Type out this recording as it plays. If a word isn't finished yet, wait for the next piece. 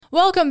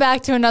Welcome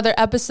back to another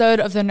episode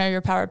of the Know Your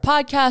Power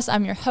podcast.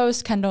 I'm your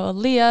host, Kendall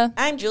Aaliyah.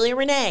 I'm Julia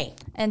Renee.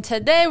 And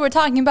today we're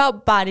talking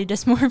about body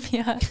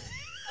dysmorphia.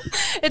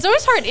 It's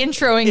always hard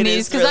introing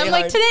these because really I'm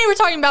like, hard. today we're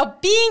talking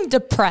about being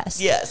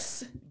depressed.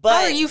 Yes. But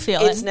how are you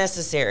feeling? It's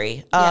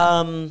necessary.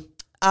 Yeah.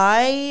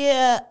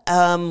 I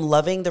am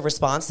loving the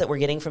response that we're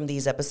getting from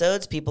these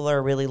episodes. People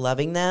are really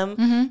loving them.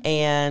 Mm-hmm.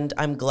 And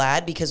I'm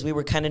glad because we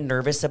were kind of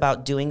nervous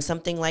about doing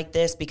something like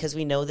this because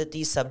we know that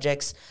these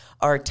subjects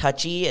are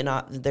touchy and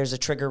there's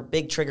a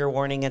big trigger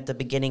warning at the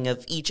beginning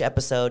of each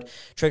episode.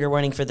 Trigger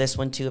warning for this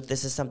one too, if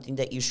this is something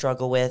that you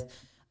struggle with.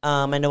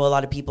 I know a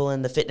lot of people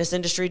in the fitness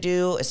industry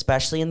do,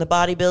 especially in the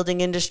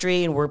bodybuilding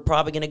industry, and we're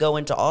probably going to go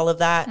into all of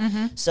that.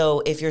 Mm-hmm.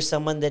 So if you're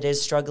someone that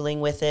is struggling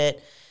with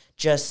it,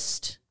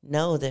 just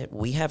know that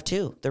we have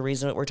too. The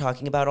reason that we're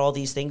talking about all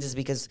these things is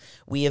because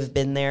we have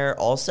been there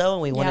also,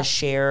 and we want to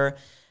share,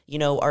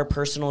 our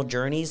personal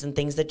journeys and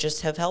things that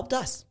just have helped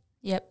us.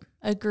 Yep.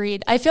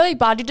 Agreed. I feel like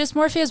body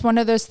dysmorphia is one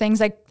of those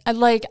things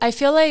I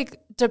feel like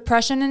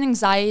depression and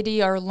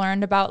anxiety are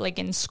learned about like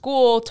in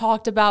school,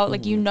 talked about,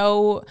 like, you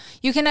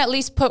can at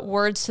least put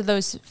words to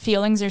those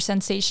feelings or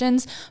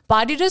sensations.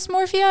 Body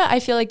dysmorphia, I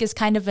feel like, is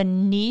kind of a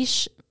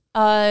niche,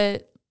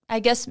 I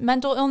guess,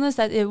 mental illness,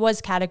 that it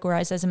was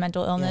categorized as a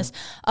mental illness,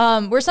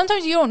 where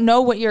sometimes you don't know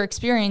what you're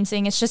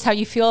experiencing. It's just how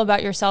you feel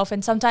about yourself.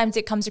 And sometimes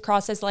it comes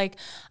across as like,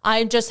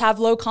 I just have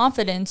low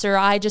confidence or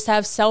I just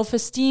have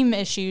self-esteem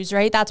issues,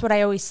 right? That's what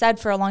I always said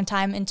for a long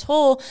time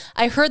until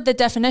I heard the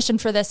definition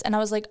for this. And I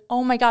was like,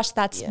 oh my gosh,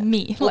 that's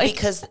me. Well,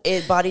 because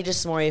body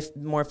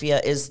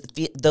dysmorphia is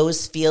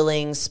those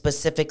feelings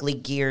specifically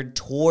geared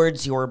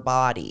towards your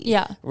body.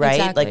 Yeah, right?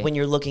 exactly. Like when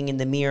you're looking in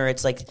the mirror,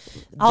 it's like...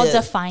 I'll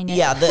define it.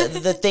 Yeah,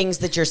 the things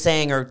that you're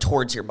saying are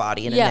towards your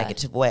body in a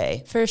negative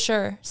way. For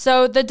sure.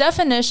 So the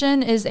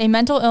definition is a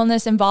mental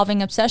illness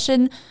involving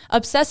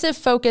obsessive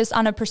focus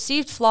on a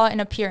perceived flaw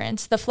in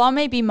appearance. The flaw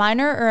may be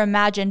minor or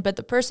imagined, but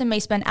the person may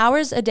spend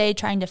hours a day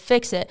trying to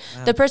fix it.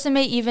 Wow. The person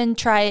may even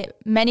try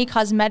many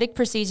cosmetic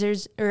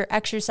procedures or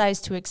exercise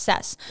to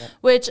excess,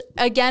 which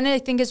again, I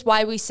think is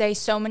why we say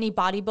so many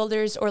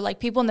bodybuilders or like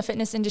people in the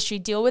fitness industry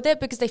deal with it,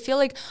 because they feel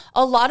like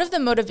a lot of the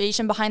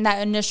motivation behind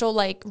that initial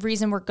like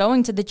reason we're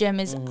going to the gym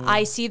is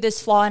I see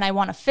this flaw and I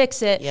want to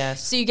fix it.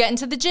 Yes. So you get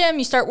into the gym,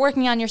 you start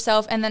working on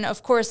yourself. And then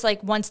of course,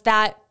 like once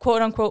that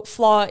quote unquote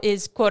flaw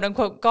is quote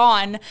unquote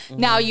gone,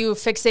 now you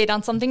fixate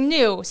on something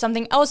new,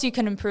 something else you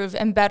can improve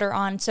and better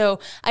on. So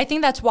I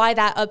think that's why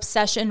that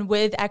obsession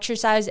with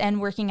exercise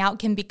and working out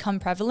can become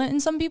prevalent in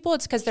some people.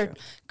 It's because they're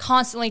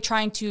constantly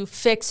trying to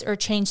fix or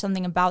change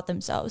something about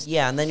themselves.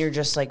 Yeah. And then you're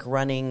just like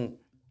running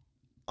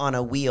on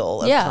a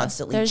wheel of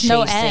constantly there's chasing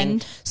no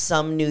end.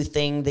 Some new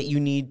thing that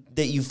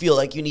you feel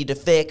like you need to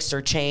fix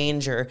or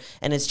change, and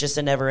it's just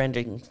a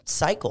never-ending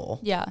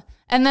cycle. Yeah.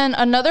 And then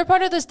another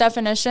part of this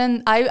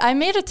definition, I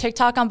made a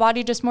TikTok on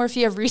body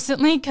dysmorphia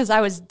recently because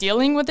I was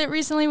dealing with it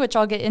recently, which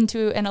I'll get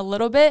into in a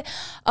little bit.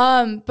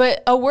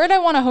 But a word I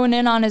want to hone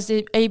in on is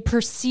a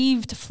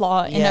perceived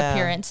flaw in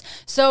appearance.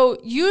 So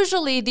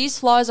usually these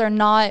flaws are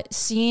not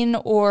seen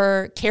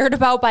or cared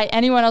about by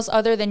anyone else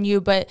other than you,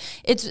 but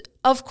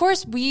of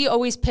course, we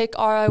always pick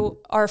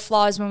our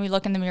flaws when we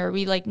look in the mirror.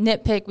 We like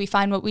nitpick, we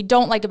find what we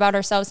don't like about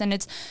ourselves, and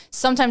it's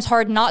sometimes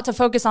hard not to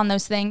focus on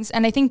those things.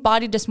 And I think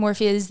body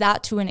dysmorphia is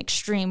that to an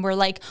extreme, where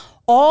like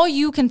all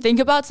you can think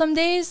about some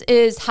days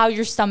is how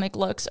your stomach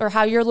looks or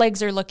how your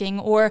legs are looking.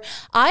 Or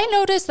I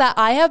notice that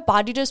I have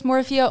body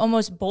dysmorphia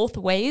almost both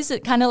ways.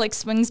 It kind of like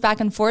swings back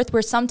and forth,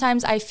 where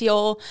sometimes I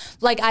feel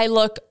like I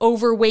look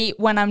overweight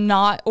when I'm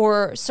not,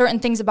 or certain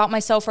things about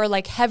myself are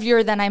like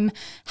heavier than I'm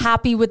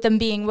happy with them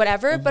being,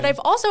 whatever. But I've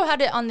also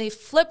had it on the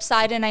flip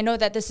side, and I know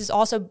that this is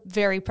also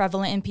very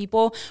prevalent in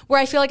people, where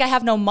I feel like I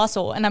have no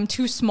muscle and I'm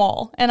too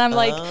small. And I'm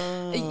like,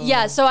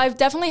 so I've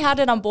definitely had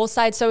it on both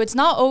sides. So it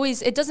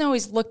doesn't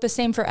always look the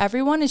same for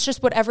everyone. It's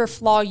just whatever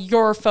flaw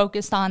you're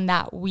focused on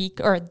that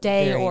week or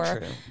day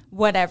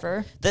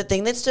whatever. The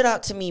thing that stood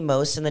out to me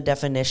most in the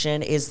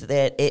definition is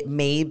that it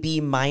may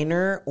be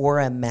minor or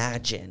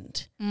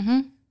imagined.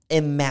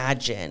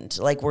 Imagined,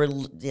 like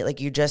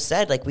you just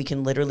said, like we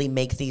can literally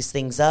make these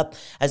things up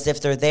as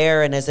if they're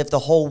there and as if the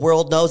whole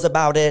world knows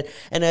about it,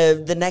 and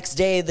the next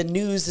day the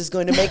news is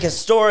going to make a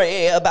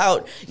story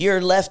about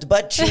your left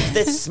butt cheek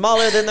that's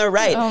smaller than the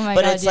right.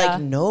 It's like,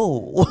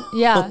 no.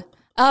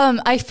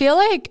 I feel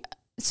like,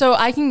 so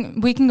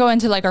we can go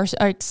into like our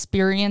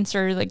experience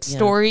or like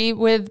story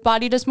with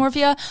body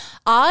dysmorphia.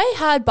 I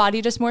had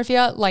body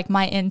dysmorphia like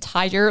my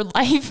entire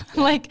life.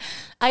 Like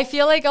I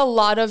feel like a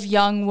lot of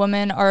young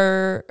women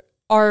are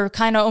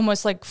kind of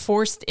almost like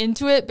forced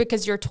into it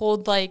because you're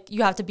told like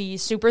you have to be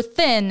super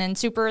thin and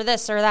super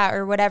this or that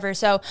or whatever.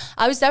 So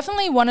I was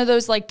definitely one of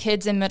those like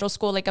kids in middle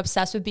school, like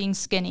obsessed with being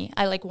skinny.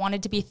 I like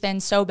wanted to be thin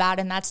so bad,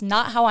 and that's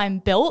not how I'm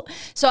built.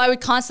 So I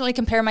would constantly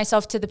compare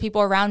myself to the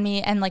people around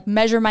me and like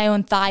measure my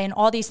own thigh and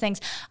all these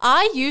things.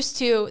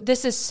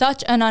 This is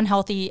such an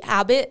unhealthy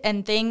habit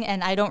and thing,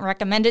 and I don't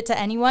recommend it to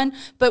anyone.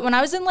 But when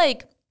I was in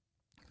like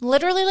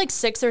literally like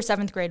 6th or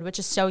 7th grade, which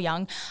is so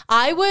young,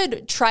 I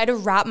would try to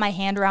wrap my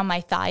hand around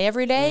my thigh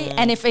every day.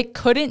 And if it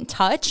couldn't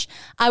touch,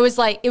 I was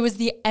like, it was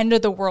the end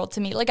of the world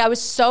to me. Like I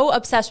was so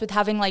obsessed with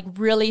having like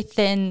really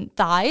thin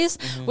thighs,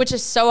 which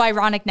is so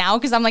ironic now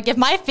because I'm like, if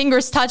my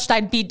fingers touched,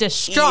 I'd be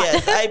distraught.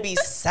 Yes, I'd be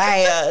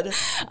sad.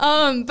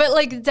 But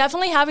like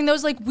definitely having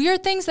those like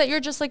weird things that you're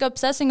just like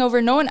obsessing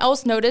over, no one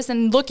else noticed.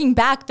 And looking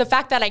back, the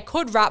fact that I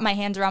could wrap my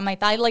hands around my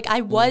thigh, like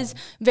I was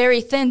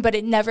very thin, but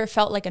it never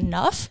felt like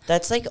enough.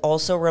 That's like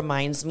also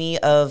reminds me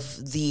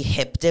of the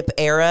hip dip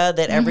era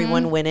that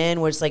everyone went in,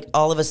 where it's like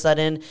all of a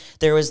sudden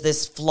there was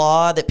this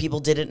flaw that people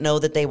didn't know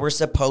that they were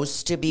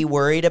supposed to be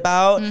worried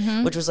about,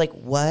 which was like,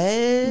 what?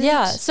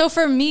 Yeah. So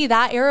for me,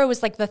 that era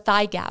was like the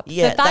thigh gap.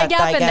 Yeah, the thigh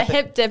gap and the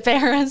hip dip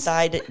eras.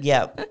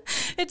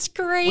 It's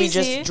crazy. We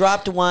just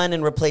dropped one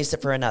and replaced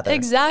it for another.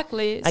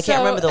 Exactly. I can't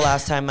remember the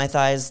last time my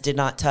thighs did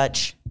not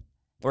touch.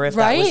 Or if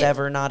that was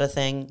ever not a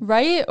thing.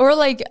 Right? Or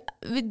like,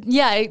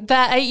 yeah,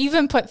 that I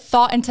even put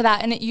thought into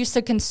that and it used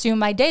to consume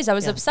my days. I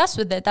was obsessed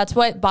with it. That's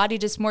what body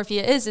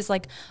dysmorphia is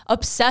like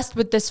obsessed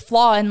with this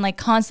flaw and like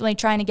constantly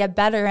trying to get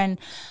better. And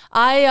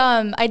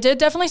I did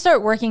definitely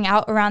start working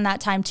out around that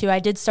time too. I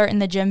did start in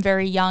the gym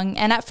very young.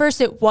 And at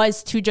first it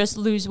was to just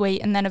lose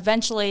weight. And then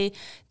eventually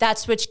that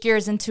switched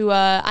gears into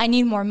I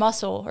need more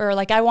muscle, or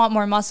like I want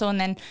more muscle.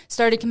 And then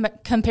started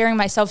comparing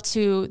myself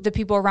to the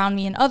people around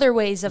me in other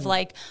ways of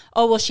like,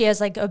 oh, well, she has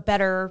like a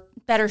better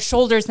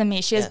shoulders than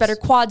me. She has better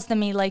quads than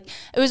me. Like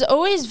it was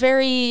always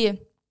very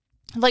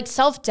like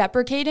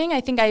self-deprecating.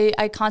 I think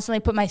I constantly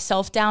put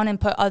myself down and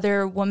put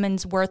other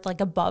women's worth like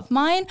above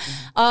mine.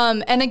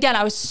 And again,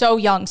 I was so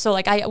young. So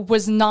like I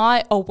was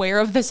not aware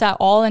of this at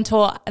all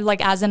until like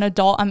as an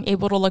adult, I'm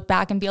able to look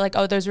back and be like,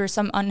 oh, those were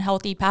some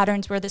unhealthy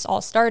patterns where this all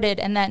started.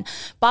 And then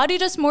body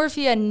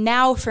dysmorphia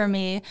now for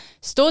me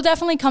still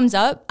definitely comes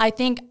up. I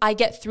think I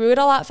get through it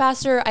a lot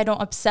faster. I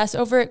don't obsess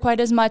over it quite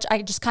as much.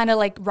 I just kind of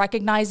like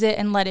recognize it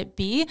and let it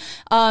be.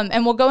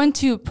 And we'll go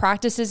into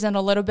practices in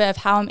a little bit of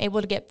how I'm able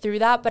to get through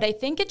that. But I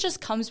think it just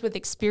comes with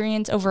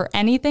experience over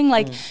anything.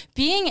 Like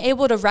being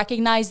able to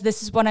recognize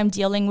this is what I'm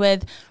dealing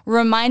with,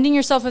 reminding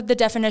yourself of the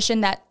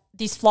definition that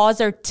these flaws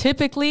are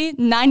typically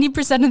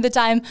 90% of the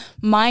time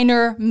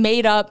minor,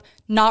 made up,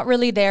 not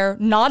really there,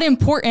 not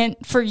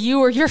important for you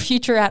or your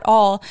future at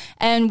all.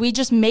 And we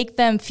just make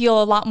them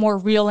feel a lot more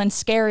real and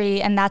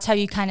scary. And that's how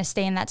you kind of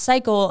stay in that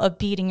cycle of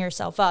beating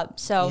yourself up.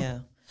 So yeah.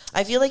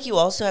 I feel like you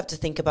also have to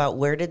think about,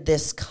 where did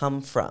this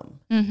come from?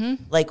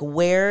 Like,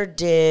 where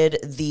did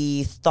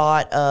the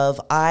thought of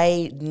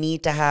I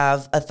need to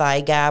have a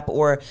thigh gap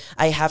or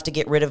I have to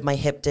get rid of my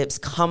hip dips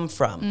come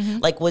from?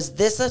 Like, was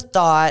this a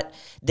thought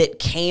that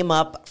came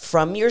up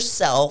from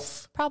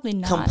yourself? Probably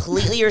not.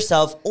 Completely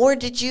yourself, or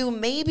did you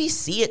maybe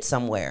see it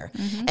somewhere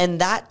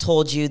and that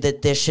told you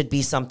that this should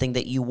be something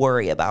that you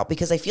worry about?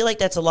 Because I feel like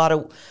that's a lot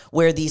of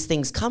where these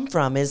things come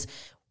from, is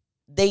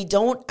they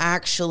don't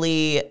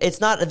actually,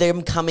 it's not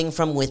them coming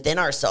from within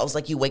ourselves.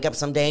 Like you wake up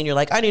someday and you're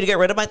like, I need to get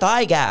rid of my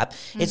thigh gap.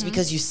 It's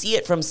because you see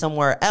it from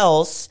somewhere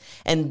else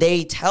and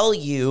they tell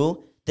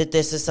you that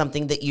this is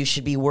something that you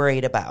should be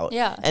worried about.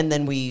 Yeah. And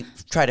then we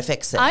try to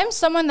fix it. I'm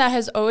someone that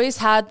has always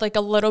had like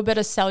a little bit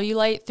of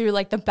cellulite through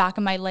like the back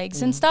of my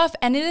legs and stuff.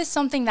 And it is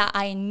something that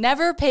I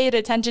never paid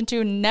attention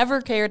to,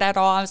 never cared at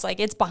all. I was like,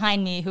 it's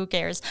behind me. Who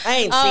cares? I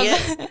ain't see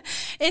it.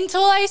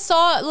 Until I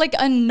saw like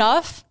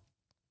enough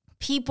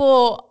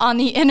people on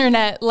the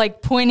internet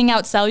like pointing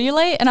out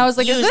cellulite, and I was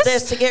like, use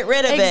this to get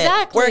rid of it.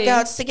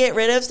 Workouts to get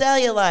rid of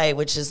cellulite,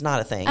 which is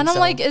not a thing. And I'm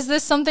like, is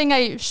this something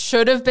I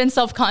should have been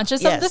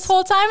self-conscious of this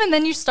whole time? And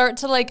then you start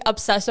to like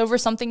obsess over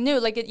something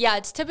new. Like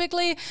it's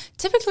typically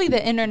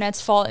the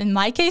internet's fault, in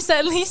my case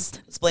at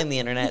least. Let's blame the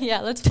internet. Yeah,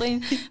 let's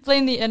blame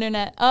the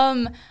internet.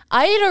 I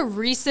had a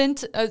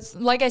recent,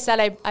 like I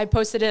said, I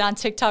posted it on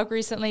TikTok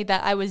recently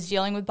that I was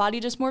dealing with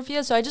body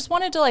dysmorphia. So I just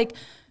wanted to like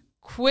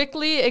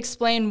quickly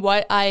explain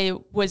what I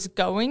was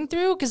going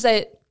through, because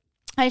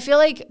I feel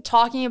like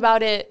talking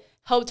about it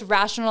helped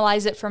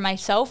rationalize it for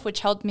myself, which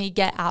helped me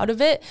get out of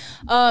it.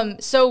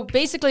 So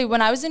basically,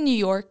 when I was in New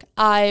York,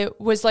 I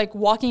was like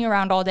walking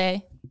around all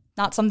day.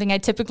 Not something I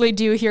typically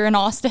do here in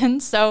Austin.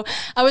 So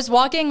I was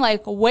walking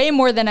like way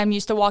more than I'm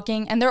used to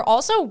walking. And there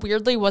also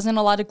weirdly wasn't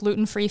a lot of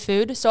gluten-free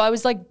food. So I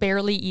was like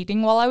barely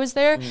eating while I was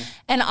there.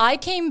 And I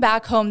came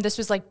back home, this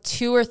was like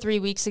 2 or 3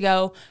 weeks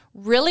ago,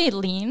 really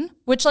lean,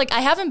 which like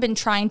I haven't been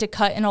trying to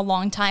cut in a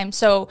long time.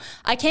 So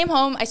I came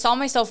home, I saw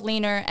myself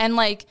leaner, and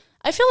like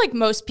I feel like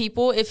most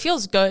people, it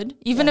feels good,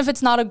 even if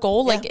it's not a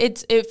goal. Like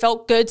it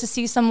felt good to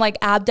see some like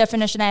ab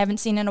definition I haven't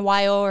seen in a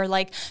while, or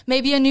like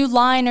maybe a new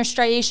line or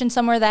striation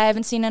somewhere that I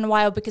haven't seen in a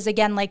while, because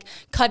again, like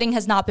cutting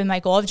has not been my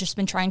goal. I've just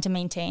been trying to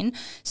maintain.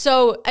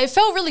 So I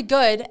felt really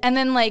good. And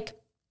then like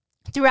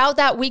throughout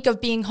that week of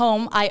being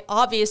home, I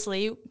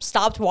obviously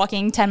stopped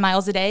walking 10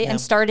 miles a day and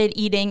started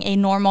eating a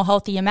normal,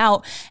 healthy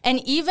amount. And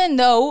even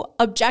though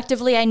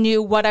objectively I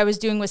knew what I was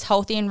doing was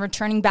healthy and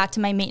returning back to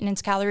my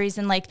maintenance calories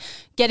and like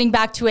getting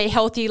back to a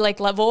healthy like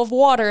level of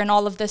water and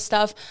all of this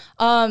stuff,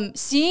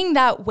 seeing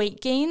that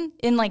weight gain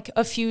in like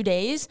a few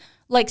days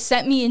like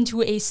sent me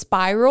into a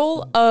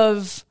spiral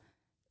of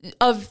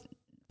of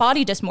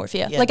body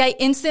dysmorphia. Yeah. Like I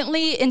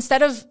instantly,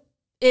 instead of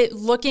it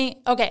looking,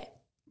 okay,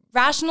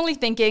 rationally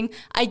thinking,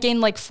 I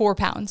gained like 4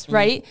 pounds,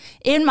 right?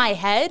 In my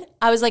head,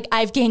 I was like,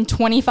 I've gained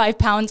 25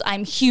 pounds.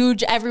 I'm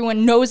huge.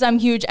 Everyone knows I'm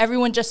huge.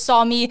 Everyone just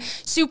saw me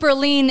super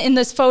lean in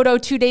this photo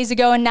 2 days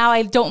ago, and now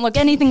I don't look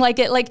anything like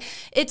it. Like,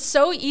 it's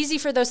so easy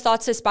for those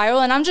thoughts to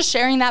spiral. And I'm just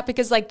sharing that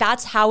because like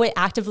that's how it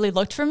actively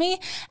looked for me.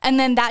 And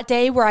then that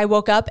day where I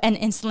woke up and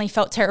instantly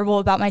felt terrible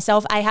about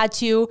myself, I had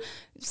to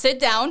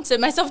sit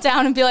myself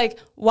down and be like,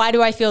 why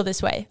do I feel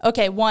this way?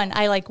 Okay, one,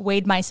 I like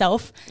weighed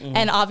myself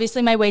and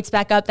obviously my weight's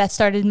back up. That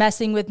started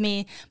messing with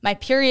me. My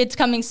period's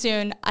coming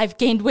soon. I've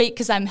gained weight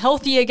because I'm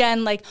healthy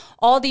again. Like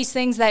all these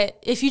things that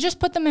if you just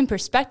put them in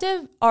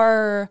perspective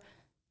are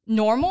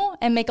normal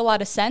and make a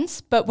lot of sense.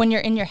 But when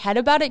you're in your head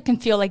about it, can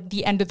feel like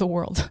the end of the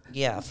world.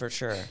 Yeah, for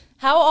sure.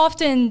 How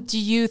often do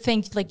you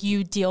think like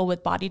you deal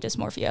with body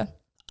dysmorphia?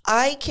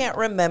 I can't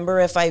remember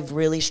if I've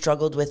really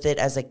struggled with it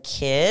as a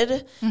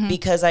kid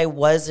because I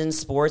was in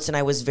sports and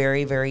I was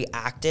very, very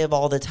active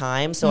all the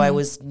time. So I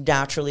was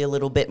naturally a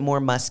little bit more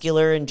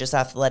muscular and just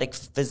athletic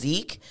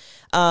physique.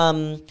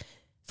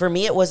 For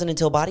me, it wasn't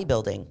until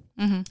bodybuilding.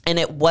 And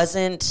it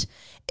wasn't,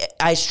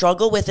 I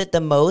struggle with it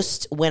the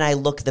most when I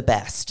look the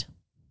best.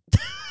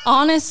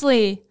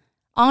 Honestly,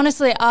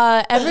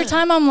 every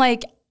time I'm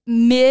like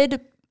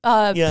mid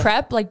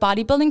prep, like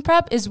bodybuilding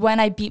prep is when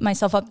I beat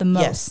myself up the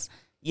most.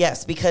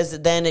 Yes,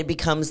 because then it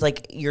becomes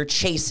like you're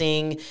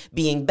chasing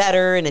being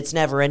better and it's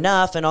never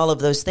enough and all of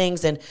those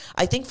things. And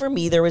I think for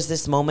me, there was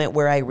this moment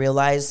where I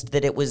realized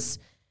that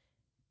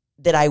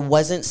that I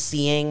wasn't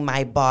seeing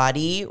my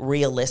body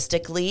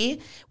realistically,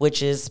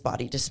 which is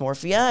body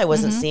dysmorphia. I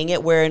wasn't seeing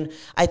it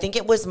I think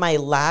it was my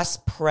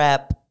last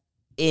prep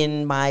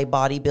in my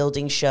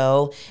bodybuilding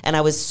show. And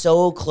I was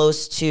so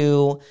close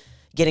to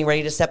getting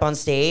ready to step on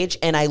stage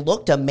and I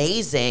looked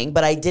amazing,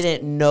 but I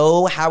didn't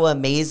know how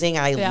amazing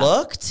I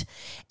looked.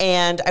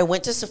 And I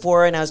went to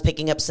Sephora and I was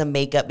picking up some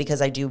makeup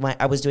because I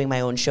was doing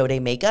my own show day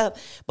makeup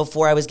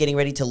before I was getting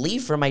ready to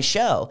leave for my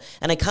show.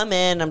 And I come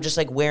in, I'm just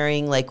like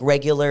wearing like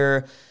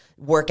regular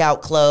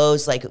workout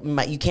clothes. Like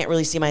you can't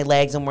really see my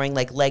legs. I'm wearing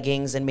like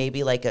leggings and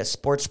maybe like a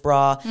sports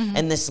bra.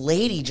 And this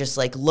lady just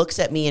like looks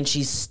at me and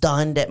she's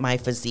stunned at my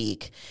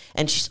physique.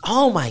 And she's,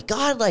 oh my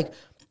God, like,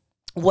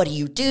 what do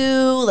you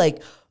do?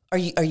 Like, are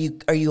you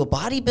a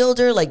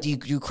bodybuilder? Like, do you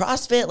do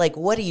CrossFit? Like,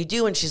 what do you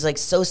do? And she's like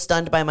so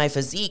stunned by my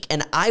physique.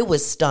 And I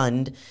was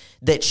stunned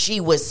that she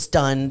was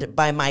stunned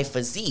by my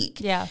physique.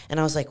 Yeah. And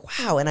I was like,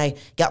 wow. And I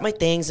got my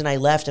things and I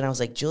left and I was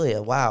like,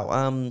 Julia,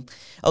 wow.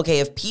 Okay,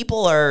 if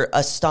people are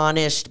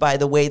astonished by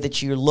the way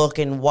that you look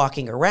and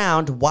walking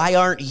around, why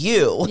aren't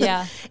you?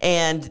 Yeah.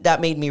 And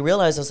that made me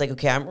realize, I was like,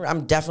 okay,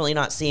 I'm definitely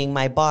not seeing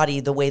my body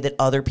the way that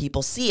other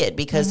people see it.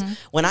 Because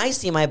when I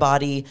see my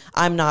body,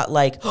 I'm not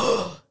like,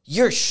 oh,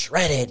 you're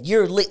shredded.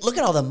 Look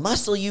at all the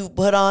muscle you've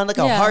put on. Look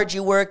how hard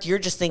you worked. You're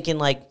just thinking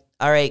like,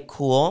 all right,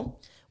 cool.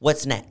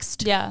 What's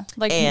next? Yeah,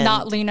 like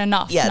not lean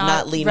enough. Yeah,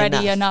 not lean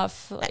ready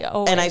enough.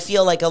 And I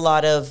feel like a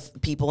lot of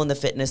people in the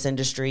fitness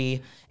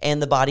industry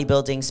and the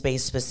bodybuilding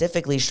space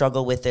specifically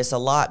struggle with this a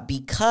lot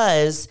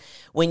because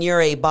when you're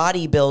a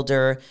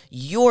bodybuilder,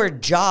 your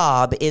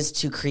job is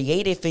to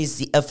create a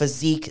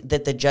physique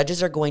that the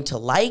judges are going to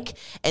like,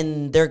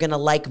 and they're going to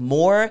like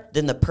more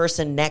than the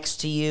person next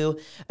to you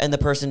and the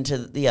person to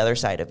the other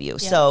side of you.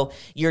 Yeah. So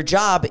your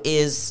job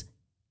is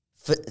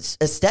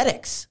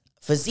aesthetics.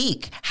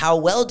 Physique. How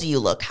well do you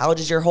look? How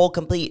does your whole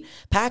complete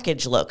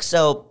package look?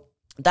 So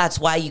that's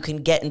why you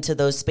can get into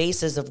those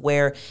spaces of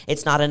where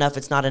it's not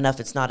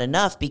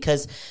enough,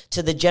 because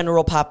to the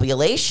general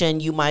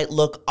population, you might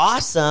look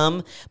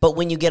awesome, but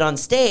when you get on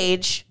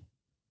stage,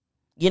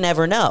 you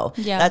never know.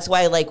 Yeah. That's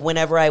why, like,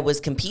 whenever I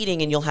was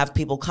competing and you'll have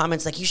people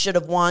comments like, you should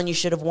have won.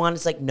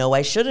 It's like, no,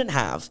 I shouldn't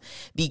have.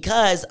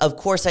 Because, of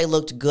course, I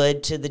looked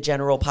good to the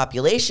general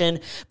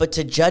population, but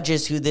to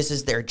judges who this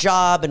is their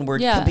job and we're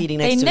competing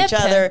next to each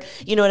other,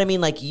 you know what I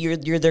mean? Like,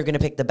 they're going to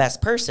pick the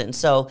best person.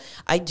 So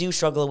I do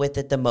struggle with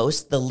it the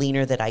most, the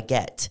leaner that I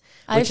get,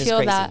 which is crazy. I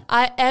feel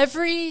that.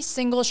 Every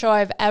single show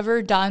I've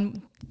ever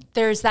done,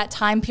 there's that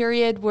time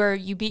period where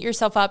you beat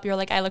yourself up. You're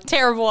like, I look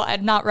terrible.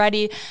 I'm not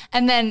ready.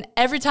 And then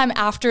every time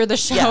after the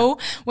show,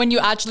 when you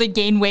actually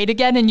gain weight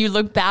again and you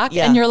look back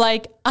and you're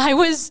like, I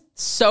was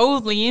so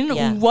lean.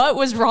 Yeah. What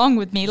was wrong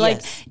with me?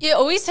 Like it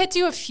always hits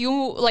you a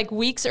few like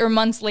weeks or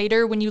months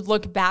later when you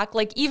look back,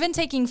 like even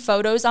taking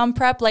photos on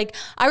prep. Like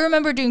I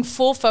remember doing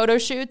full photo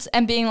shoots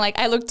and being like,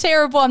 I look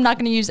terrible. I'm not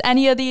going to use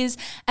any of these.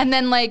 And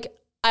then like,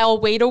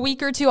 I'll wait a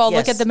week or two. I'll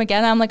look at them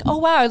again. And I'm like, oh,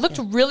 wow, I looked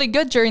really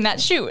good during that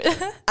shoot.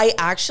 I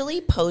actually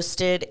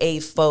posted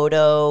a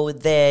photo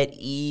that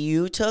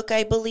you took,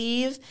 I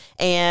believe.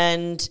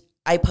 And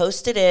I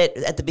posted it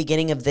at the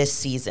beginning of this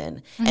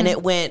season. And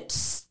it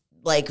went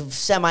like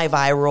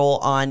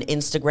semi-viral on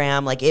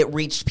Instagram. Like it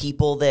reached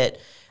people that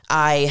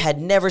I had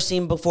never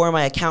seen before.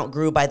 My account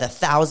grew by the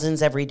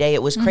thousands every day.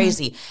 It was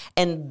crazy.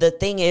 And the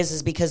thing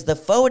is because the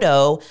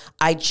photo,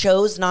 I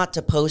chose not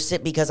to post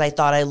it because I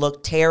thought I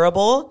looked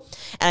terrible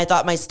and I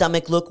thought my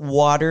stomach looked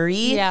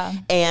watery. Yeah.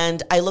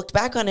 And I looked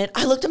back on it.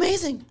 I looked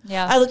amazing.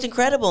 Yeah. I looked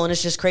incredible. And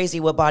it's just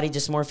crazy what body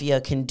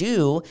dysmorphia can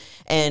do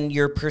and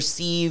your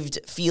perceived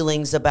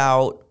feelings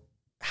about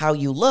how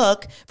you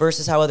look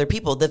versus how other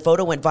people. The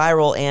photo went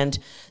viral and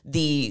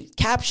the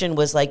caption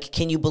was like,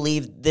 can you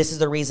believe this is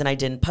the reason I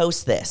didn't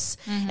post this?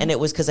 And it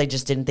was because I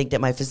just didn't think that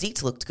my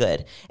physique looked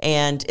good.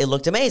 And it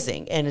looked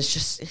amazing. And it's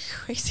just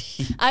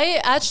crazy. I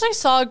actually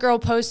saw a girl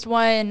post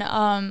one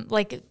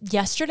like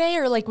yesterday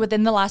or like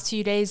within the last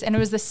few days. And it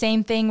was the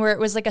same thing where it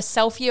was like a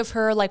selfie of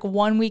her like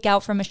 1 week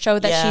out from a show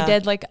that she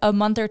did like a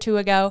month or two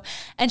ago.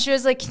 And she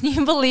was like, can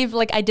you believe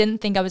like I didn't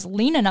think I was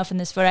lean enough in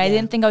this photo. I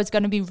didn't think I was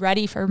going to be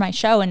ready for my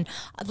show. And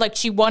like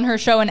she won her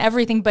show and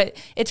everything. But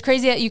it's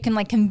crazy that you can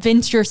like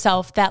convince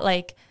yourself that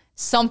like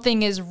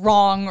something is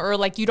wrong or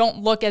like you don't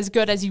look as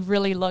good as you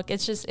really look.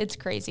 It's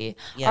crazy.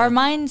 Yeah. Our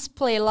minds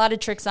play a lot of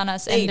tricks on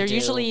us and they're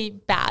usually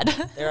bad.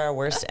 They're our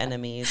worst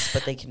enemies,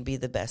 but they can be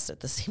the best at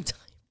the same time.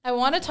 I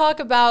want to talk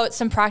about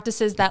some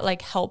practices that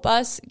like help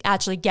us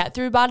actually get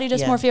through body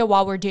dysmorphia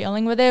while we're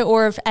dealing with it,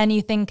 or if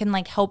anything can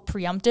like help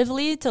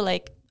preemptively to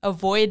like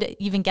avoid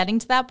even getting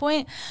to that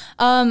point.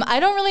 I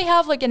don't really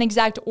have like an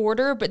exact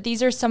order, but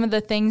these are some of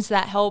the things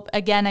that help.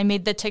 Again, I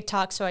made the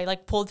TikTok, so I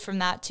like pulled from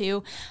that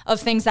too, of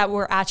things that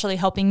were actually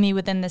helping me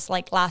within this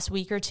like last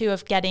week or two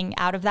of getting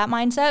out of that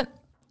mindset.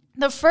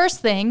 The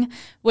first thing,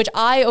 which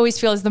I always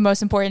feel is the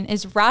most important,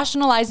 is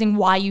rationalizing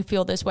why you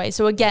feel this way.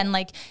 So again,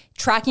 like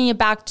tracking it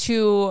back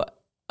to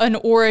an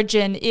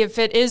origin. If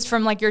it is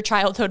from like your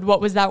childhood,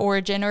 what was that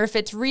origin? Or if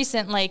it's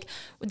recent, like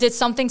did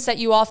something set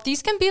you off?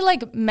 These can be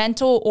like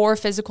mental or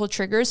physical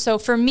triggers. So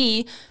for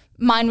me,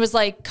 mine was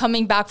like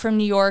coming back from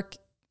New York,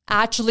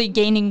 actually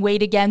gaining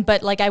weight again,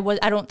 but like I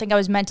don't think I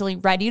was mentally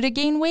ready to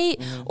gain weight,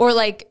 or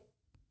like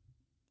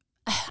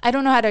I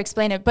don't know how to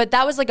explain it, but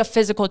that was like a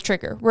physical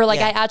trigger where like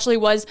I actually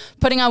was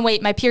putting on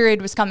weight. My period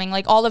was coming.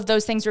 Like all of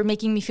those things were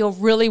making me feel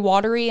really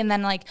watery. And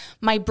then like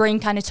my brain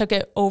kind of took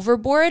it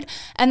overboard.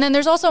 And then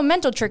there's also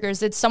mental triggers.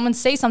 Did someone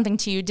say something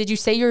to you? Did you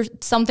say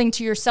something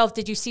to yourself?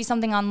 Did you see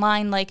something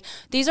online? Like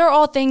these are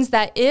all things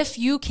that if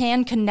you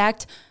can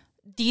connect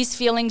these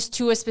feelings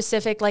to a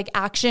specific like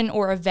action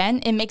or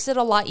event, it makes it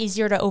a lot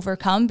easier to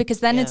overcome, because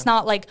then it's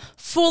not like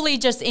fully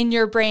just in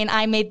your brain,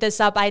 I made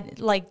this up, I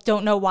like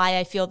don't know why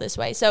I feel this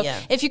way. So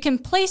if you can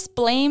place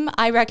blame,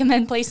 I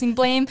recommend placing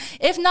blame.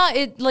 If not,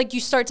 it like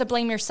you start to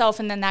blame yourself,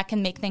 and then that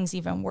can make things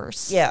even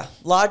worse. Yeah.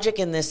 Logic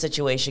in this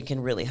situation can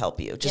really help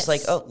you. Just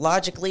like,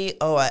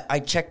 logically, I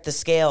checked the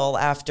scale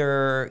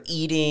after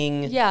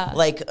eating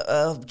like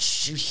a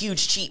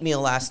huge cheat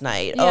meal last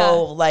night.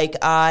 Like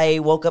I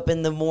woke up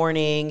in the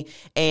morning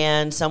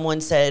and someone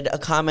said a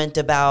comment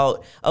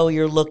about,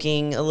 you're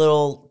looking a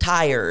little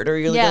tired, or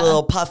you're looking a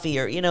little puffy,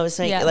 or, it's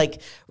saying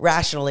like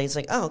rationally, it's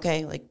like,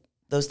 okay, like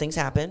those things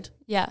happened.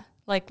 Yeah.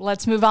 Like,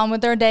 let's move on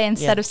with our day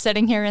instead of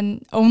sitting here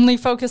and only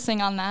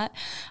focusing on that.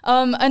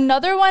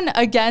 Another one,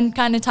 again,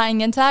 kind of tying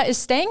into that, is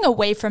staying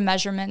away from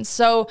measurements.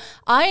 So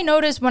I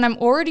notice when I'm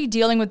already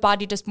dealing with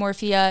body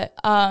dysmorphia,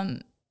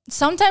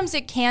 sometimes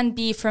it can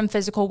be from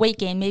physical weight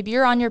gain. Maybe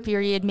you're on your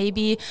period.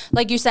 Maybe,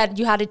 like you said,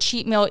 you had a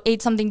cheat meal,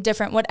 ate something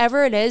different,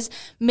 whatever it is.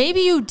 Maybe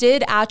you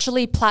did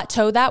actually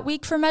plateau that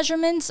week for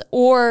measurements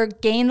or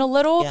gain a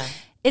little. Yeah.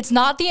 It's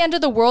not the end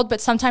of the world, but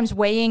sometimes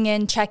weighing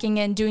in, checking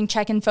in, doing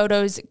check-in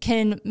photos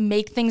can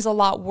make things a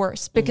lot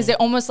worse, because it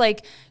almost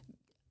like,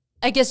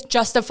 I guess,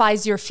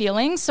 justifies your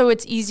feelings. So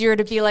it's easier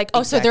to be like,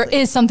 so there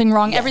is something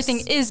wrong. Yes.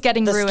 Everything is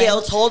getting ruined. The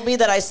scale told me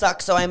that I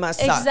suck, so I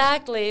must suck.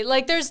 Exactly.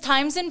 Like there's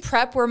times in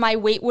prep where my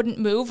weight wouldn't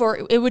move,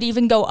 or it would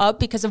even go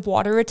up because of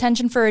water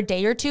retention for a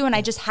day or two. And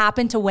I just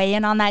happened to weigh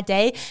in on that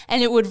day,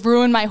 and it would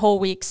ruin my whole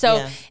week.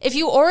 So if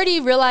you already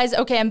realize,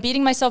 okay, I'm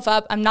beating myself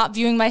up, I'm not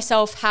viewing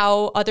myself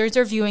how others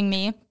are viewing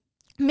me,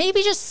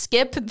 maybe just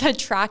skip the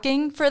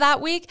tracking for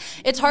that week.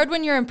 It's hard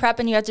when you're in prep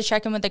and you have to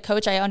check in with the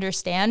coach, I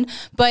understand.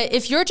 But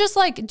if you're just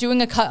like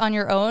doing a cut on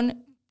your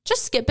own,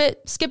 just skip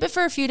it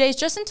for a few days,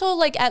 just until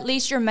like at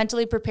least you're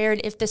mentally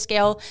prepared. If the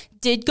scale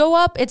did go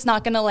up, it's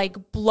not going to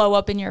like blow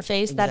up in your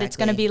face, that it's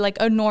going to be like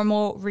a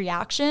normal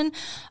reaction.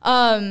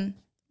 What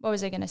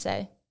was I going to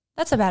say?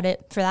 That's about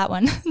it for that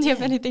one. Do you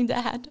have anything to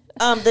add?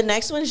 The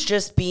next one is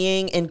just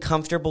being in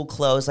comfortable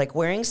clothes, like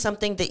wearing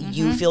something that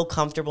you feel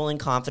comfortable and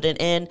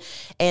confident in.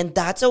 And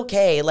that's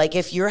okay. Like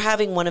if you're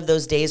having one of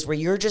those days where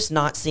you're just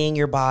not seeing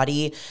your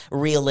body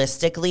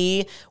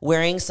realistically,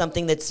 wearing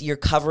something you're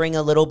covering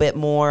a little bit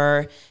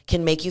more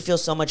can make you feel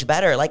so much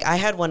better. Like I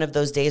had one of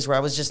those days where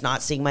I was just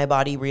not seeing my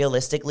body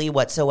realistically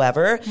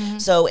whatsoever.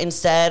 So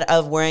instead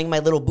of wearing my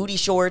little booty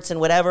shorts and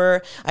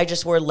whatever, I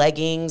just wore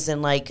leggings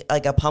and like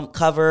a pump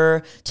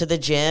cover to the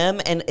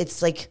gym. And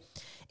it's like,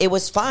 it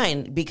was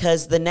fine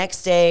because the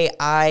next day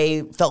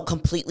I felt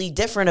completely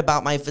different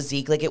about my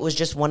physique. Like it was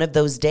just one of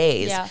those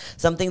days. Yeah.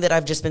 Something that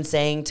I've just been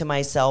saying to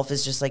myself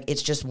is just like,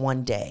 it's just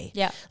one day.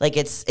 Yeah. Like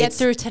it's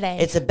through today.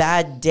 It's a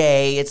bad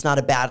day. It's not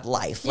a bad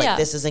life. Like Yeah.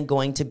 this isn't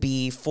going to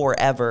be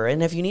forever.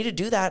 And if you need to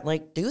do that,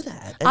 like do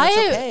that. And it's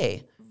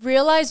okay.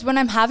 Realize when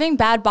I'm having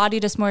bad body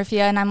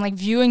dysmorphia and I'm like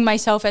viewing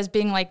myself as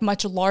being like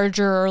much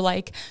larger or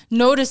like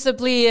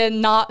noticeably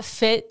not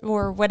fit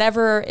or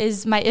whatever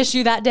is my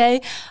issue that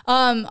day,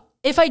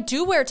 if I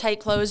do wear tight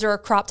clothes or a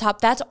crop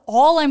top, that's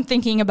all I'm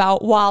thinking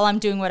about while I'm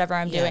doing whatever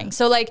I'm doing.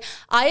 So like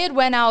I had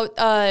went out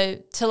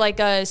to like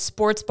a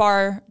sports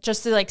bar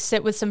just to like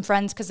sit with some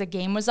friends because a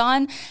game was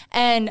on,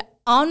 and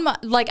on my,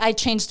 like I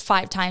changed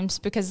 5 times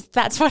because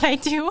that's what I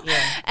do. Yeah.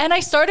 And I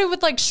started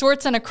with like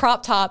shorts and a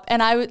crop top,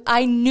 and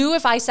I knew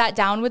if I sat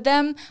down with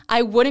them,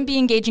 I wouldn't be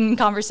engaging in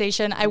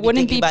conversation. I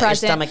wouldn't be about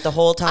present. Your stomach the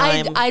whole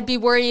time. I'd be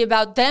worried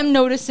about them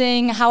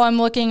noticing how I'm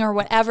looking or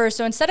whatever.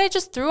 So instead I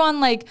just threw on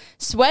like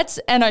sweats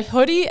and a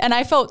hoodie, and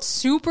I felt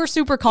super,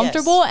 super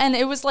comfortable. Yes. And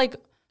it was like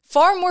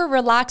far more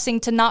relaxing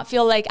to not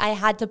feel like I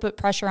had to put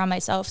pressure on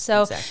myself.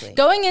 So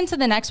going into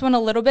the next one a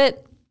little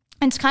bit,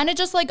 it's kind of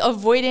just like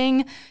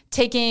avoiding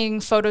taking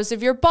photos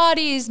of your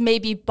bodies,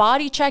 maybe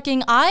body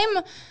checking.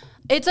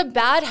 It's a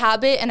bad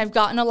habit and I've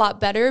gotten a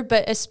lot better,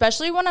 but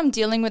especially when I'm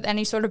dealing with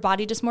any sort of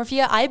body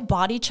dysmorphia, I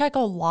body check a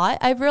lot.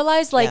 I've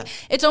realized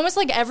it's almost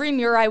like every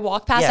mirror I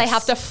walk past, I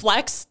have to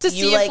flex to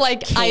see if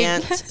like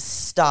can't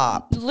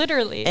stop.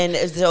 Literally. And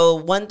so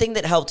one thing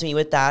that helped me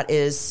with that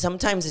is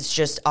sometimes it's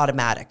just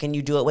automatic and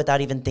you do it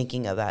without even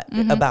thinking of that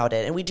about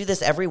it. And we do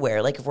this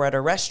everywhere. Like if we're at a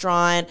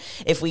restaurant,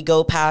 if we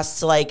go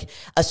past like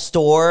a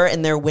store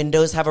and their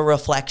windows have a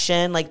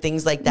reflection, like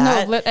things like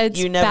that. No, it's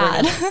you never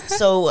bad. know.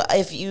 So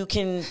if you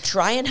can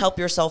try and help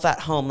yourself at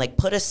home, like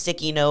put a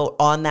sticky note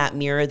on that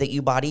mirror that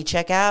you body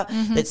check out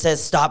that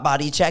says stop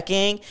body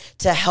checking,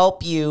 to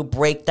help you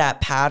break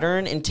that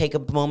pattern and take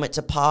a moment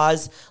to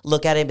pause,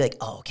 look at it and be like,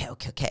 oh,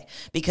 okay.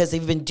 Because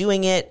they've been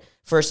doing it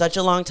for such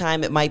a long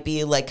time, it might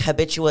be like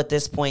habitual at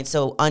this point.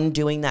 So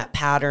undoing that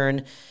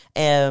pattern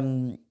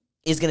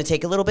is going to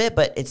take a little bit,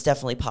 but it's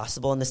definitely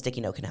possible, and the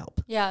sticky note can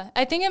help. Yeah,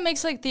 I think it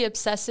makes like the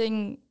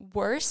obsessing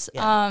worse.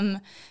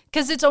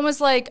 Because it's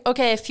almost like,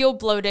 okay, I feel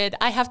bloated.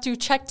 I have to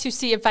check to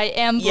see if I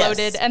am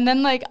bloated. And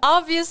then like,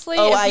 obviously.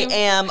 Oh, I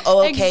am.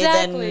 Oh, okay,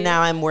 exactly. Then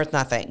now I'm worth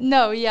nothing.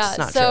 No, yeah. It's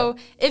not so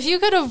true. If you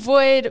could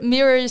avoid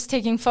mirrors,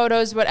 taking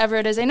photos, whatever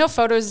it is. I know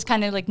photos is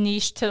kind of like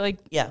niche to like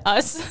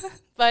us.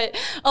 But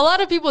a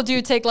lot of people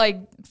do take like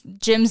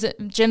gym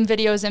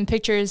videos and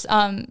pictures.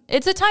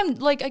 It's a time,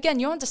 like, again,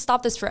 you don't have to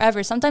stop this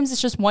forever. Sometimes it's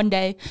just one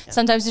day. Yeah.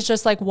 Sometimes it's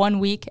just like 1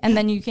 week, and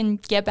then you can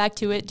get back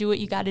to it, do what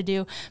you got to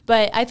do.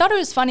 But I thought it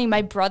was funny.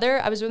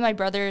 I was with my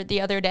brother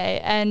the other day,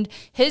 and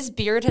his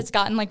beard has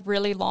gotten like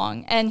really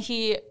long, and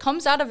he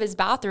comes out of his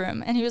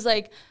bathroom and he was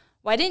like,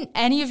 why didn't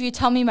any of you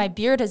tell me my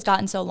beard has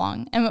gotten so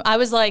long? And I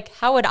was like,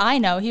 how would I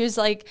know? I was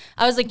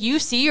like, you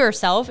see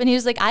yourself? And he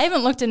was like, I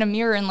haven't looked in a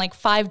mirror in like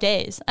 5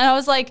 days. And I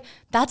was like,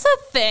 that's a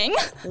thing?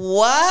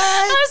 What?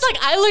 I was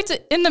like, I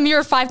looked in the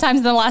mirror 5 times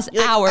in the last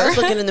hour. I was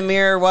looking in the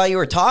mirror while you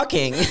were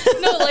talking.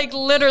 No, like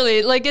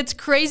literally, like it's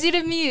crazy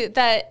to me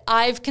that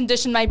I've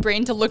conditioned my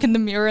brain to look in the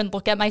mirror and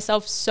look at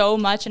myself so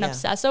much and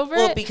obsess over it.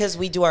 Well, because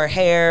we do our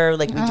hair,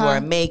 like we do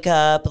our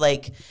makeup.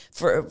 Like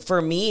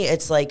for me,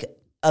 it's like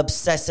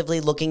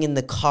obsessively looking in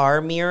the car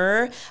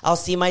mirror. I'll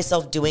see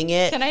myself doing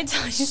it. Can I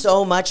tell you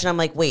so much, and I'm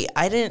like, wait,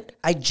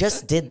 I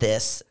just did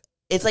this.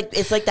 It's like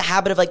the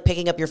habit of like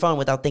picking up your phone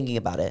without thinking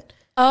about it.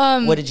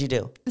 What did you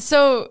do?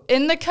 So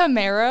in the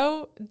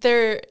Camaro,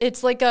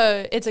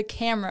 it's a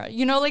camera.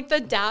 You know, like the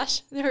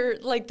dash,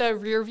 like the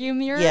rear view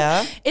mirror.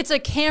 Yeah. It's a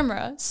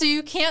camera, so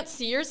you can't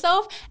see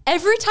yourself.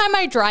 Every time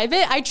I drive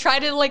it, I try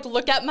to like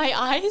look at my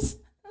eyes.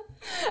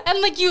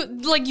 And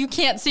you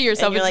can't see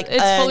yourself.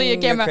 It's fully a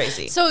camera. You're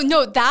crazy. So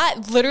no,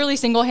 that literally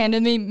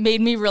single-handedly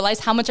made me realize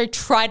how much I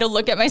try to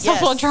look at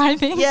myself while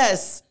driving.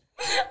 Yes.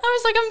 I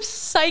was like, I'm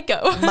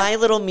psycho. My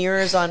little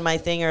mirrors on my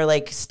thing are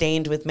like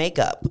stained with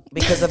makeup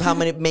because of how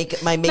many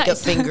my makeup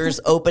fingers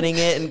opening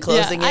it and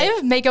closing it. I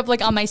have makeup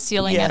like on my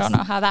ceiling. Yes. I don't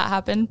know how that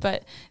happened,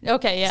 but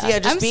okay,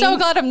 yeah. So, I'm so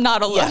glad I'm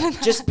not alone. Yeah,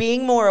 just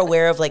being more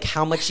aware of like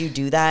how much you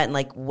do that and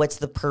like what's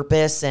the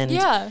purpose, and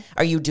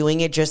are you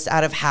doing it just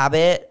out of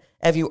habit?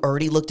 Have you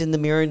already looked in the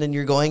mirror and then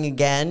you're going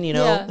again, you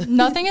know? Yeah,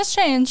 nothing has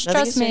changed,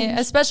 trust me.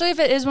 Especially if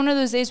it is one of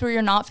those days where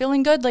you're not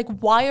feeling good. Like,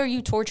 why are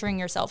you torturing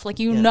yourself? Like,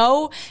 you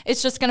know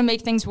it's just going to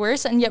make things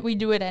worse, and yet we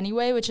do it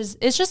anyway,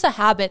 it's just a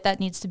habit that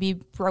needs to be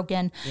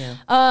broken.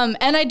 Yeah.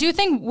 And I do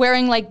think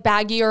wearing, like,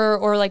 baggy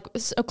or like,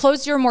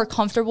 clothes you're more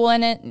comfortable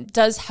in it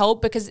does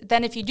help, because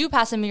then if you do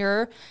pass a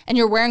mirror and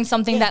you're wearing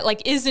something that,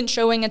 like, isn't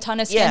showing a ton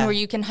of skin where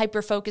you can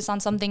hyper-focus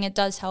on something, it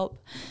does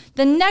help.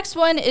 The next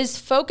one is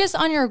focus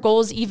on your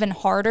goals even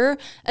harder,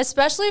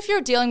 especially if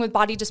you're dealing with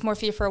body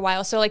dysmorphia for a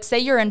while. So like say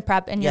you're in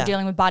prep and you're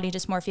dealing with body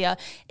dysmorphia.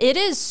 It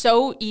is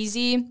so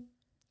easy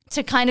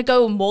to kind of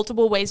go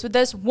multiple ways with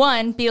this.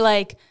 One, be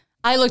like,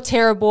 I look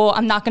terrible.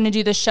 I'm not going to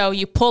do the show.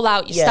 You pull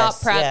out, you stop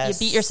prep, you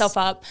beat yourself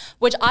up,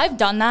 which I've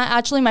done that.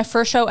 Actually, my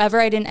first show ever,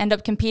 I didn't end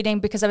up competing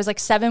because I was like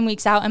 7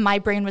 weeks out and my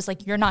brain was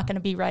like, you're not going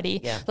to be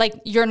ready. Yeah. Like,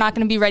 you're not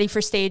going to be ready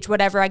for stage,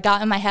 whatever. I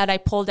got in my head, I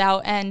pulled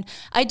out, and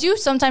I do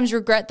sometimes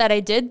regret that I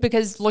did,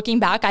 because looking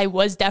back, I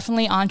was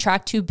definitely on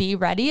track to be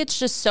ready. It's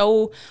just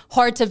so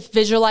hard to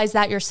visualize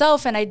that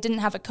yourself. And I didn't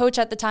have a coach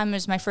at the time. It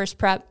was my first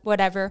prep,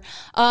 whatever.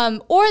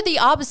 Or the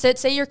opposite,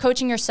 say you're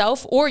coaching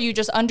yourself, or you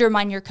just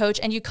undermine your coach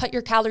and you cut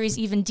your calories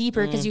even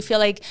deeper because you feel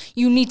like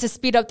you need to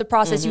speed up the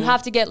process. You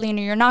have to get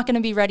leaner. You're not going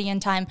to be ready in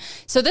time.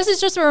 So this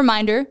is just a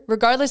reminder,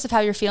 regardless of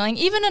how you're feeling,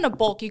 even in a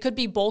bulk, you could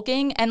be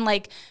bulking and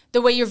like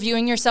the way you're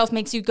viewing yourself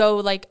makes you go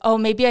like, oh,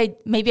 maybe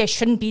I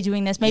shouldn't be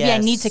doing this. Maybe I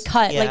need to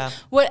cut. Yeah. Like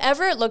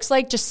whatever it looks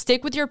like, just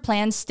stick with your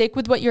plan, stick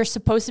with what you're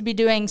supposed to be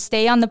doing,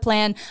 stay on the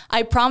plan.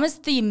 I promise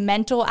the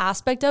mental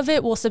aspect of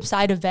it will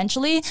subside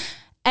eventually.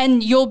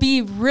 And you'll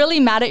be really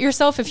mad at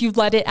yourself if you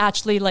let it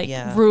actually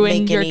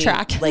ruin your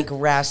track. Like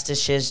rash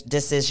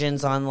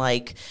decisions on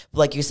like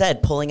you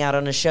said, pulling out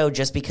on a show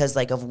just because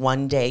like of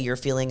one day you're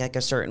feeling like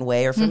a certain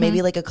way, or for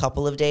maybe like a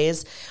couple of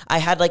days. I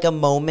had like a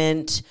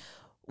moment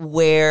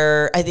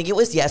where I think it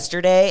was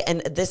yesterday. And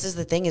this is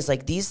the thing, is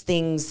like these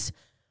things,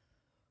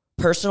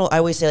 I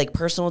always say like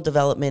personal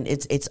development,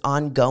 it's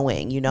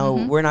ongoing. You know,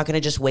 we're not going to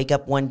just wake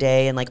up one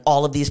day and like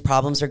all of these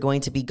problems are going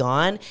to be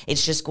gone.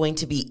 It's just going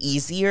to be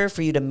easier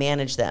for you to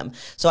manage them.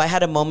 So I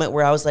had a moment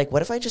where I was like,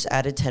 what if I just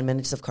added 10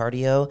 minutes of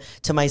cardio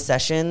to my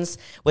sessions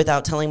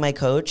without telling my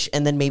coach?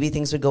 And then maybe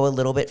things would go a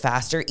little bit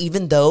faster,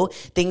 even though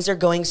things are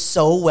going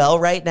so well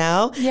right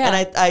now. Yeah.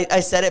 And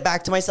I said it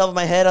back to myself in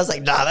my head. I was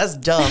like, nah, that's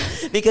dumb.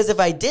 Because if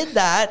I did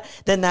that,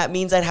 then that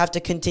means I'd have to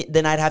continue.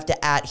 Then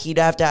he'd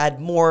have to add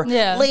more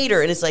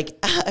later. And it's like,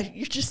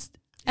 you just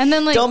and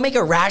then like don't make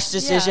a rash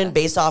decision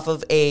based off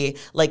of a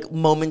like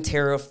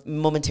momentary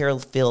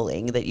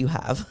feeling that you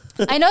have.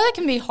 I know that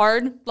can be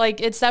hard.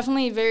 Like it's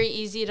definitely very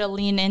easy to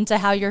lean into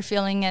how you're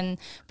feeling,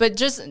 but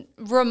just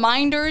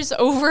reminders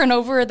over and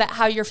over that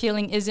how you're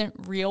feeling isn't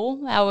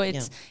real. How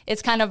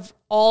it's kind of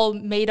all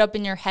made up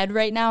in your head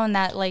right now, and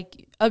that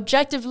like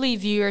objectively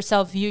view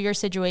yourself, view your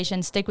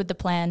situation, stick with the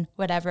plan,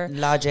 whatever.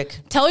 Logic.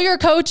 Tell your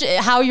coach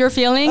how you're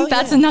feeling.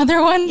 That's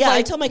another one. Yeah,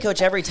 I tell my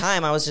coach every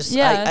time. I was just,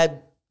 I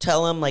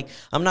tell him like,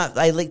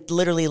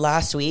 literally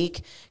last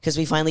week, because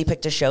we finally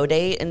picked a show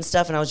date and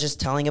stuff, and I was just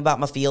telling him about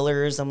my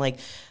feelers. I'm like,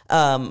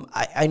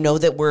 I know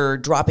that we're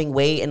dropping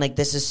weight and like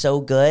this is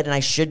so good and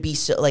I should be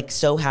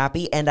so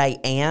happy, and I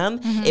am.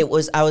 I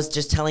was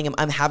just telling him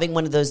I'm having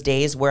one of those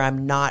days where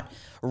I'm not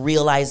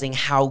realizing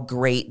how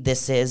great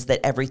this is,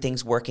 that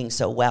everything's working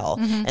so well.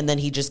 And then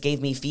he just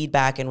gave me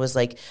feedback and was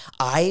like,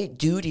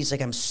 he's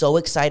like, I'm so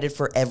excited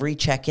for every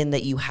check-in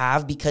that you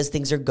have because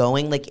things are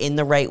going like in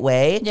the right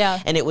way. Yeah.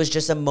 And it was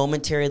just a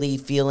momentarily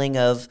feeling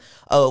of,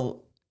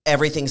 oh,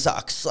 everything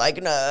sucks.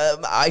 Like, no,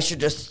 I should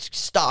just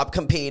stop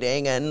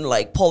competing and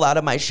like pull out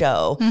of my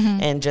show.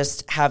 And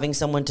just having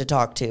someone to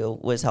talk to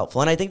was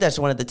helpful. And I think that's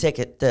one of the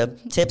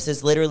tips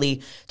is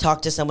literally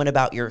talk to someone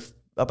about your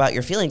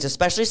feelings,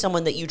 especially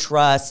someone that you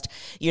trust,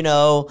 you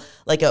know,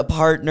 like a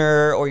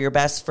partner or your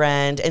best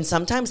friend. And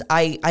sometimes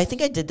I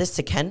think I did this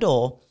to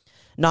Kendall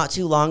not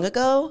too long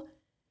ago,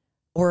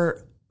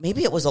 or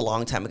maybe it was a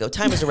long time ago.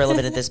 Time is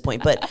irrelevant at this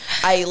point. But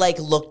I like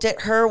looked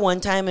at her one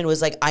time and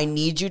was like, I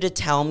need you to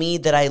tell me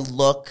that I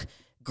look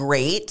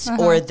great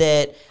or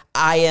that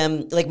I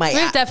am like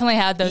we've definitely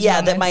had those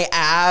moments. That my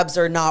abs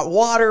are not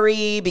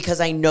watery because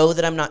I know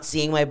that I'm not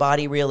seeing my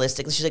body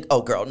realistically. She's like,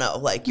 oh girl, no,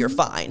 like you're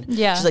fine.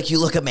 Yeah. She's like,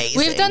 you look amazing.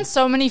 We've done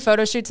so many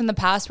photo shoots in the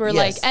past where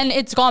like, and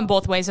it's gone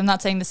both ways. I'm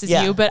not saying this is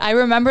you, but I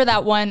remember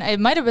that one, it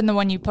might've been the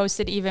one you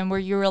posted even, where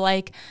you were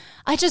like,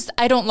 I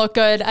don't look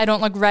good. I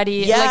don't look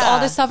ready. Like all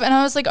this stuff. And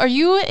I was like, are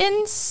you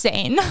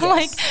insane?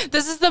 Like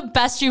this is the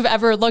best you've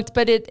ever looked,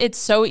 but it's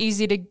so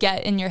easy to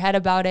get in your head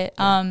about it.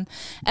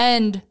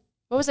 And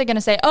what was I going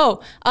to say?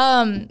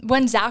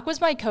 When Zach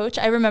was my coach,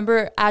 I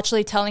remember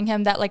actually telling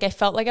him that like I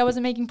felt like I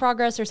wasn't making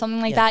progress or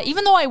something like that,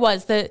 even though I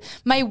was.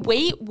 My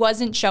weight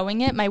wasn't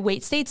showing it. My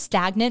weight stayed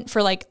stagnant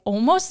for like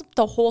almost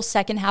the whole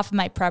second half of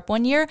my prep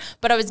one year,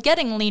 but I was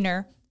getting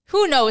leaner.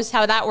 Who knows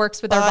how that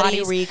works with our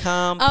bodies.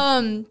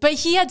 Recomp. But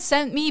he had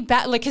sent me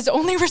back, like his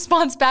only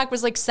response back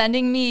was like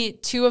sending me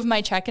 2 of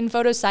my check-in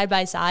photos side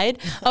by side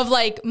of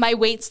like my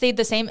weight stayed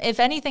the same. If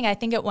anything, I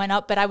think it went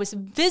up, but I was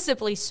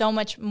visibly so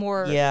much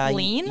more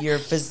lean. Your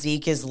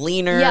physique is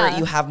leaner. Yeah.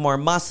 You have more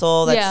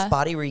muscle. That's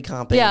body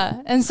recomping. Yeah.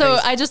 And so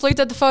I just looked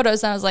at the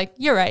photos and I was like,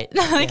 you're right.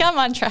 Like I'm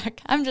on track.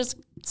 I'm just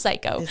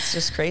psycho. It's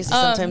just crazy.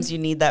 Sometimes you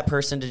need that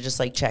person to just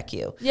like check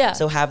you. Yeah.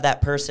 So have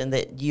that person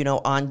that, you know,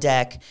 on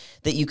deck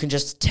that you can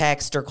just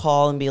text or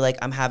call and be like,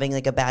 I'm having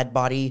like a bad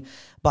body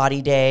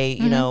day.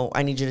 You know,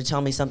 I need you to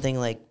tell me something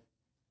like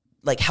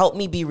help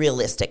me be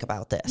realistic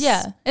about this.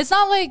 Yeah. It's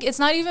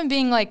not even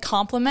being like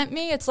compliment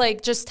me. It's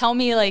like, just tell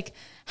me like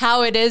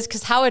how it is.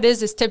 'Cause how it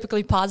is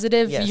typically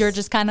positive. Yes. You're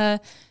just kind of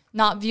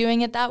not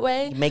viewing it that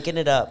way. Making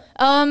it up.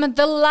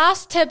 The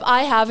last tip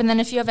I have, and then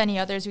if you have any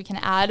others we can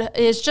add,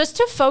 is just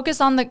to focus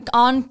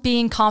on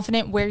being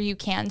confident where you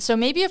can. So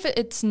maybe if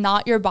it's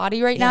not your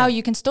body right now,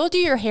 you can still do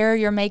your hair,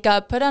 your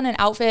makeup, put on an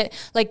outfit,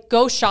 like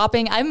go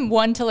shopping. I'm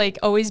one to like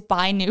always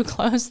buy new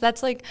clothes.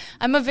 That's like,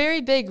 I'm a very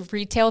big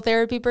retail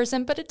therapy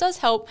person, but it does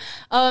help.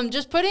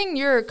 Just putting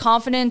your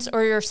confidence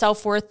or your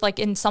self-worth like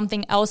in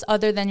something else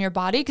other than your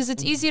body, because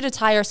it's easy to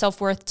tie our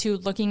self-worth to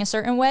looking a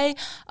certain way,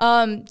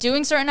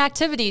 doing certain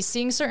activities,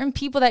 seeing certain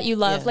people that you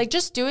love, like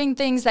just doing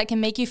things that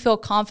can make you feel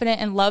confident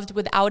and loved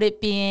without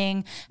it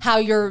being how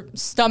your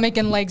stomach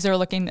and legs are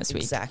looking this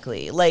week.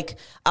 Exactly. Like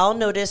I'll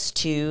notice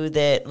too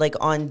that like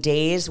on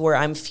days where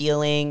I'm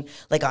feeling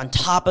like on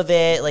top of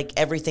it, like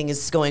everything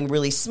is going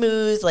really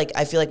smooth, like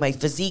I feel like my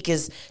physique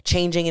is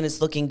changing and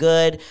it's looking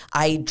good,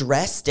 I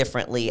dress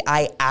differently,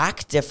 I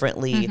act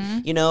differently,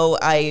 you know,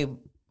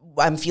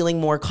 I'm feeling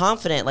more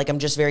confident. Like I'm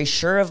just very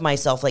sure of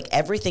myself. Like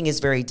everything is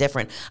very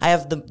different. I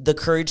have the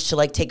courage to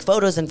like take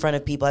photos in front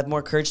of people. I have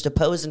more courage to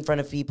pose in front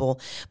of people.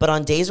 But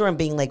on days where I'm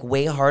being like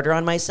way harder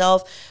on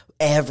myself,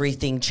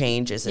 everything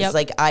changes. It's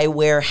like I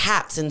wear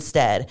hats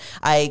instead.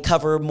 I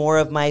cover more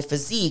of my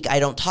physique. I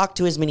don't talk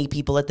to as many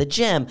people at the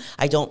gym.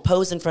 I don't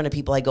pose in front of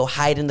people. I go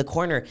hide in the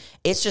corner.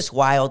 It's just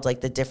wild,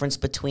 like the difference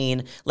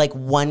between like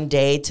one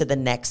day to the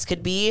next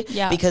could be.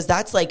 Yeah. Because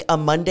that's like a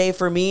Monday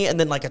for me, and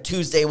then like a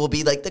Tuesday will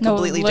be like the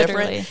completely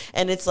different.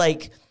 And it's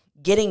like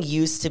getting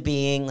used to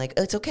being like,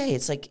 it's okay.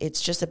 It's like, it's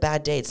just a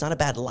bad day. It's not a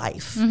bad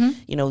life.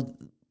 You know,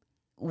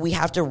 we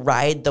have to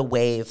ride the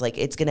wave. Like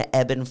it's going to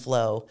ebb and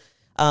flow.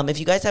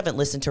 If you guys haven't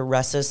listened to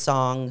Russ's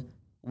song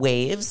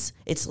Waves,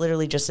 it's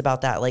literally just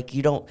about that. Like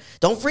you don't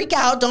freak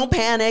out, don't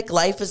panic.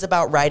 Life is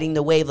about riding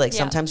the wave. Like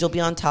sometimes you'll be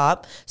on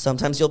top,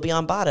 sometimes you'll be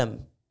on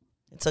bottom.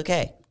 It's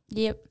okay.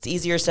 Yep. It's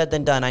easier said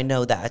than done. I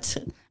know that.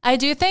 I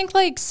do think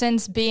like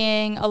since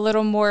being a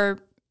little more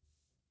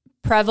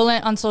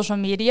prevalent on social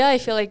media, I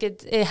feel like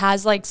it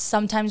has like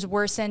sometimes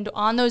worsened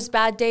on those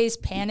bad days,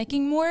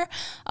 panicking more,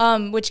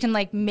 which can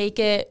like make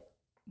it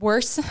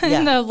worse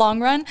in the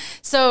long run.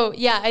 So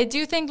yeah, I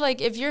do think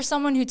like if you're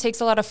someone who takes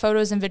a lot of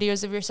photos and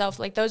videos of yourself,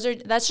 like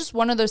that's just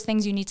one of those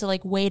things you need to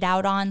like wait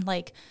out on,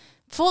 like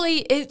fully.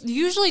 It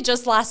usually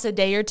just lasts a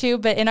day or two,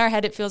 but in our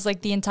head it feels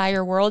like the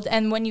entire world.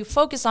 And when you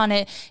focus on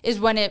it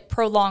is when it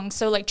prolongs.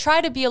 So like try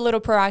to be a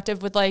little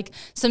proactive with like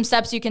some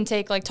steps you can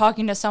take, like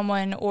talking to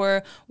someone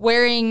or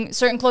wearing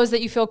certain clothes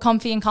that you feel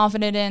comfy and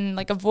confident in,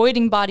 like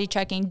avoiding body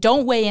checking.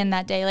 Don't weigh in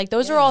that day. Like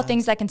those are all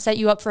things that can set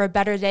you up for a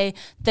better day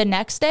the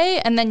next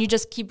day. And then you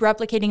just keep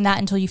replicating that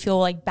until you feel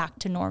like back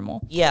to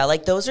normal. Yeah.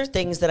 Like those are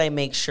things that I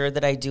make sure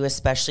that I do,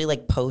 especially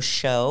like post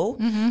show,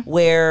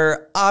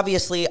 where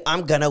obviously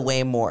I'm going to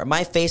weigh more.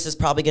 My face is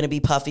probably going to be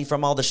puffy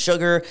from all the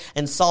sugar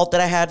and salt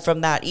that I had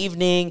from that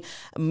evening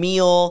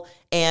meal.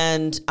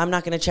 And I'm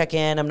not going to check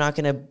in. I'm not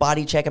going to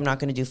body check. I'm not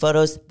going to do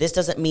photos. This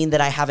doesn't mean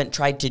that I haven't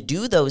tried to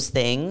do those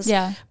things.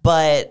 Yeah.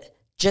 But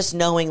just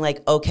knowing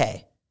like,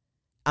 okay,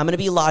 I'm going to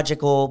be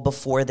logical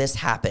before this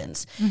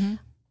happens.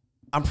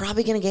 I'm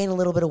probably going to gain a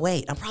little bit of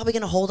weight. I'm probably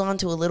going to hold on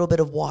to a little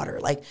bit of water.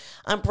 Like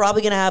I'm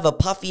probably going to have a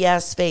puffy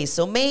ass face.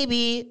 So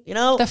maybe, you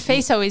know, the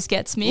face always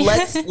gets me.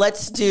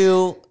 let's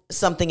do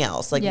something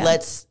else. Like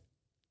let's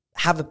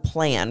have a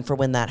plan for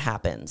when that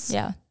happens.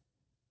 Yeah.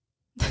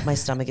 My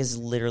stomach is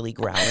literally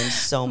growling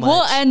so much.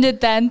 We'll end it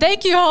then.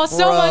 Thank you all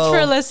so much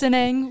for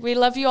listening. We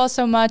love you all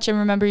so much. And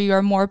remember, you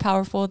are more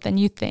powerful than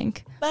you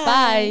think.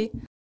 Bye.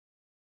 Bye.